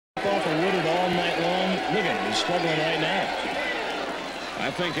off of Woodherd all night long. Look at him, he's struggling right now. I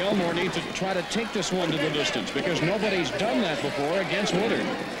think Elmore needs to try to take this one to the distance because nobody's done that before against Woodherd.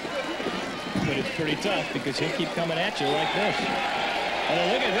 But it's pretty tough because he'll keep coming at you like this. Oh,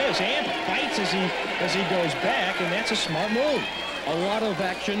 look at this. Amp fights as he goes back, and that's a smart move. A lot of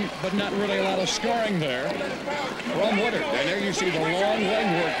action, but not really a lot of scoring there from Woodherd. And there you see the long leg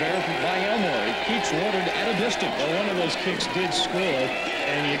work there by Elmore. It keeps Woodherd at a distance. Well, one of those kicks did score,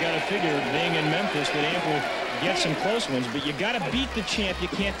 and you got to figure, being in Memphis, that Amp will get some close ones, but you got to beat the champ. You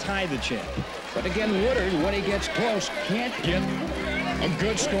can't tie the champ. But again, Woodherd, when he gets close, can't get a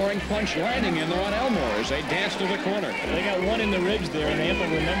good scoring punch landing in there on Elmore as they dance to the corner. They got one in the ribs there, and Amp will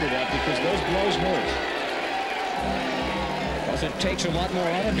remember that because those blows hurt. It takes a lot more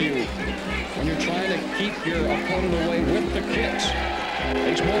out of you when you're trying to keep your opponent away with the kicks.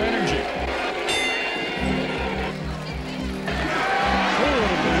 Takes more energy. Who would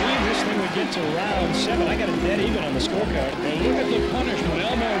have believed this thing would get to round 7? I got a dead even on the scorecard. Well, look at the punishment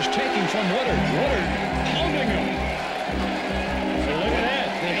Elmore is taking from Woodherd. Woodherd pounding him. So look at that.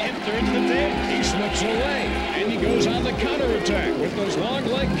 The hand turns the table. He slips away, and he goes on the counterattack with those long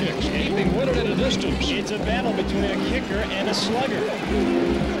leg kicks, keeping Woodherd at a distance. It's a battle between a kicker and a slugger.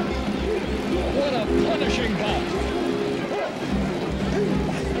 What a punishing bout.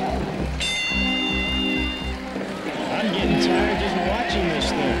 I'm getting tired just watching this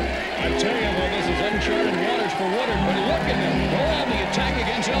thing. I tell you, well, this is uncharted waters for Woodherd, but look at him go on the attack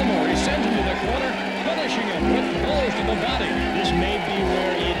against Elmore. He sends him to the corner, punishing him with blows to the body. This may be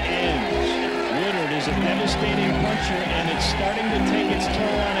where it ends. Woodherd is a devastating puncher, and it's starting to take its toll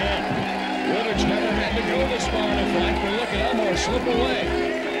on Amp. Woodherd's never had to go this far in a fight, but look at Elmore slip away.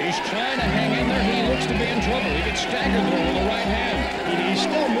 He's trying to hang in there. He looks to be in trouble. He gets staggered though with the right hand. He's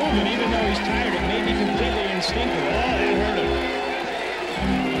still moving, even though he's tired. It may be completely instinctive. Oh, that hurt him.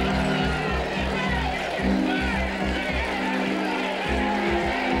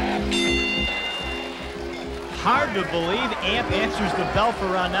 Hard to believe Amp answers the bell for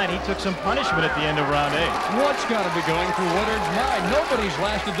round 9. He took some punishment at the end of round 8. What's got to be going through Woodherd's mind? Nobody's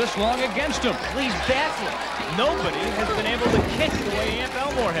lasted this long against him. He's baffling. Nobody has been able to kick the way Amp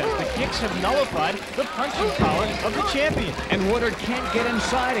Elmore has. The kicks have nullified the punching power of the champion. And Woodherd can't get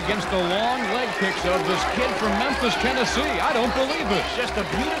inside against the long leg kicks of this kid from Memphis, Tennessee. I don't believe it. Just a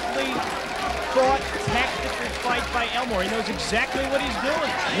beautifully thought, tactical fight by Elmore. He knows exactly what he's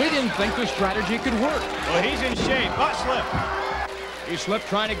doing. We didn't think the strategy could work. Well, he's in shape. Butt slip. He slipped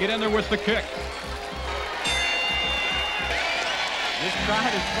trying to get in there with the kick. This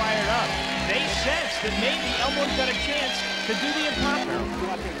crowd is fired up. They sense that maybe Elmore's got a chance to do the impossible. Go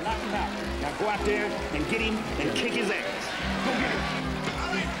out there, knock him out. Now go out there and get him and kick his ass. Go get him.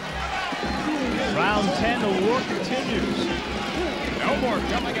 Round 10, the war continues. Elmore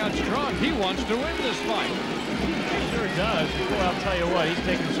coming out strong. He wants to win this fight. He sure does. Well, I'll tell you what, he's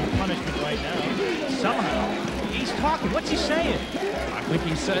taking some punishment right now. Somehow, he's talking. What's he saying? I think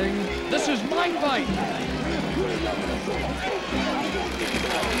he's saying, this is my fight.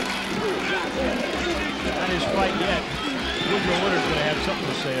 Not his fight yet. Woodherd's going to have something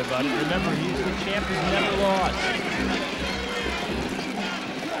to say about it. Remember, he's the champ who's never lost.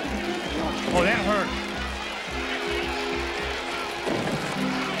 Oh, that hurt.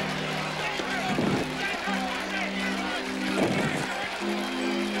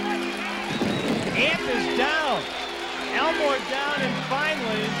 Amp is down. Elmore down, and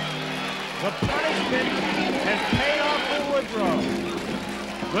finally, the punishment has paid off for Woodrow.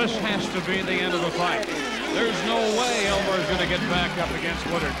 This has to be the end of the fight. There's no way Elmore's going to get back up against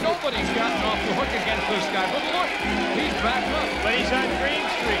Woodherd. Nobody's gotten off the hook against this guy, but look, he's back up. But he's on Dream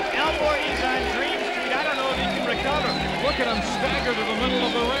Street. Elmore is on Dream Street. I don't know if he can recover. Look at him stagger to the middle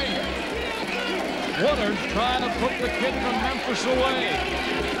of the ring. Woodherd's trying to put the kid from Memphis away,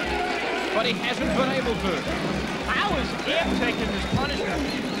 but he hasn't been able to. How is Amp taking this punishment?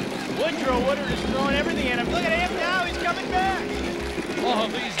 Woodherd is throwing everything at him. Look at Amp now. He's coming back. Oh,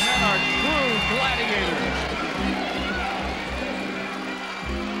 these men are true gladiators.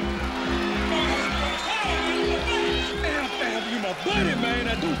 You my buddy, man.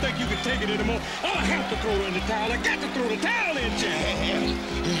 I don't think you can take it anymore. I have to throw in the towel. I got to throw the towel in, Jack.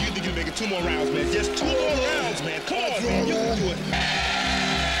 You think you make it 2 more rounds, man? Just 2 more rounds, man. Come on, man. You can do it.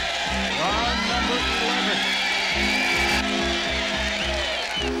 Round number 11.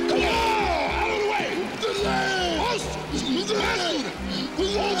 Come on! Out of the way!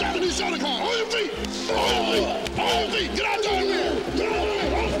 Hold Japanese shoulder card. On your feet! On your feet! On your feet! Get out there, man! Get out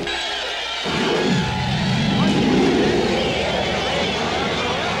there!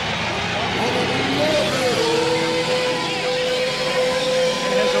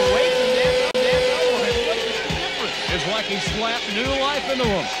 And has like he slapped new life into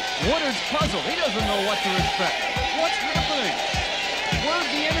him. Woodherd's puzzled. He doesn't know what to expect. What's happening? Where'd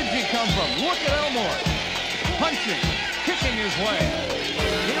the energy come from? Look at Elmore. Punching, kicking his way.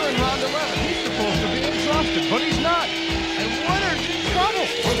 Here in round 11, he's supposed to be exhausted, but he's not. And Woodherd's in trouble.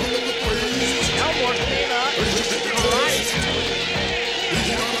 Elmore came out.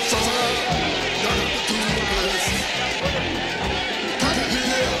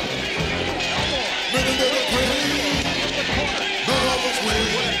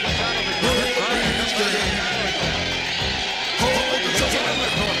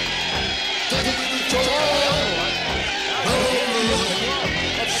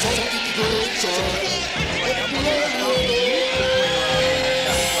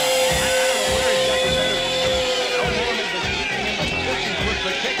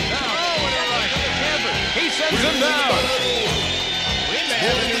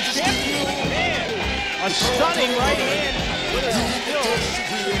 A stunning right hand.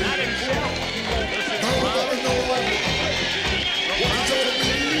 Still not himself.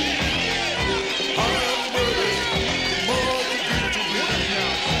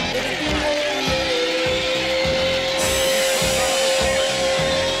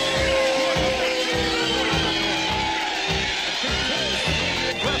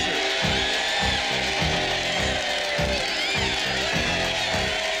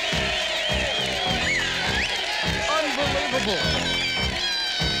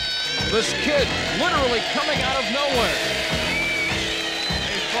 This kid literally coming out of nowhere.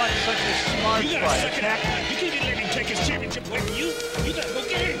 He fought such a smart fight. You can't let him take his championship away from you. You gotta go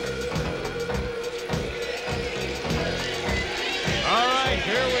get him. All right,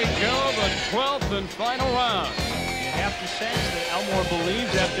 here we go, the 12th and final round. You have to sense that Elmore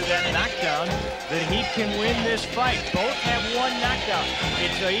believes after that knockdown that he can win this fight. Both have one knockdown.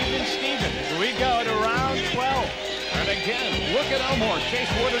 It's an even Steven. Here we go to round 12. And again, look at Elmore chase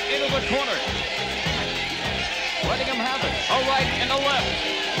Woodherd into the corner. Letting him have it. A right and a left.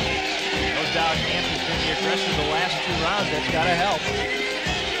 No doubt Anthony's been the aggressor the last 2 rounds. That's got to help.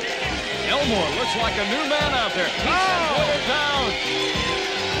 Elmore looks like a new man out there. He sends Woodherd down.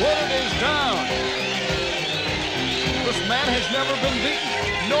 Woodherd is down. This man has never been beaten.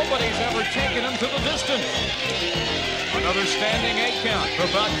 Nobody's ever taken him to the distance. Another standing 8 count.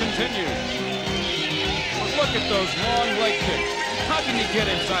 The bout continues. Look at those long leg kicks. How can you get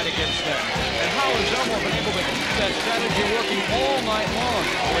inside against that? And how has Elmore been able to keep that strategy working all night long?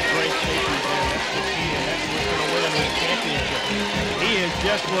 What great shape he's in. That's the key, and that's what's going to win him this championship. He has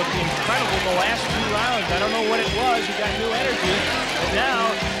just looked incredible the last 2 rounds. I don't know what it was. He got new energy, but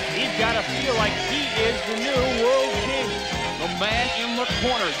now he's got to feel like he is the new world king. The man in the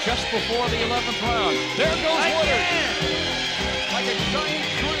corner just before the 11th round. There goes Woodherd. Like a giant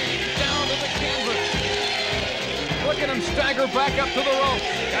tree down to the canvas. Look at him stagger back up to the rope.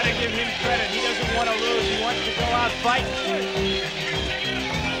 Got to give him credit. He doesn't want to lose. He wants to go out fighting.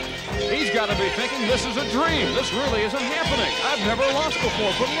 He's got to be thinking this is a dream. This really isn't happening. I've never lost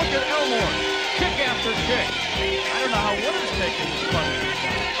before. But look at Elmore. Kick after kick. I don't know how Woodherd's taking this punch.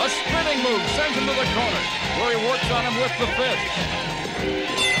 A spinning move sends him to the corner, where he works on him with the fist.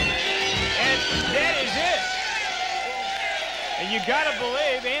 And that is it. And you got to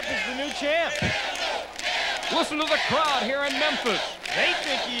believe Anthony's the new champ. Listen to the crowd here in Memphis. They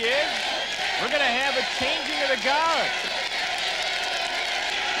think he is. We're going to have a changing of the guard.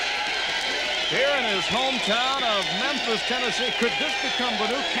 Here in his hometown of Memphis, Tennessee, could this become the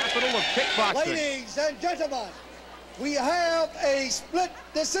new capital of kickboxing? Ladies and gentlemen, we have a split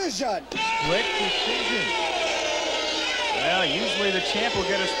decision. Split decision. Well, usually the champ will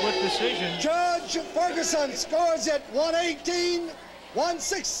get a split decision. Judge Ferguson scores at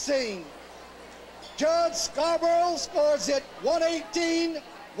 118-116. Judge Scarborough scores it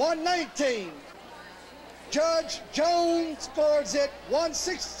 118-119. Judge Jones scores it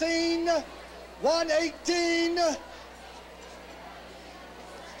 116-118.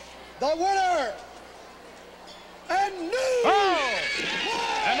 The winner and new.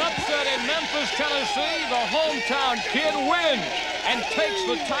 An upset in Memphis, Tennessee. The hometown kid wins and takes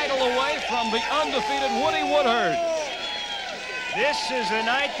the title away from the undefeated Woody Woodherd. This is a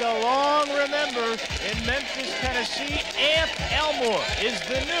night to long remember in Memphis, Tennessee. Elmore is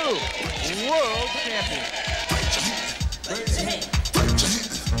the new world champion.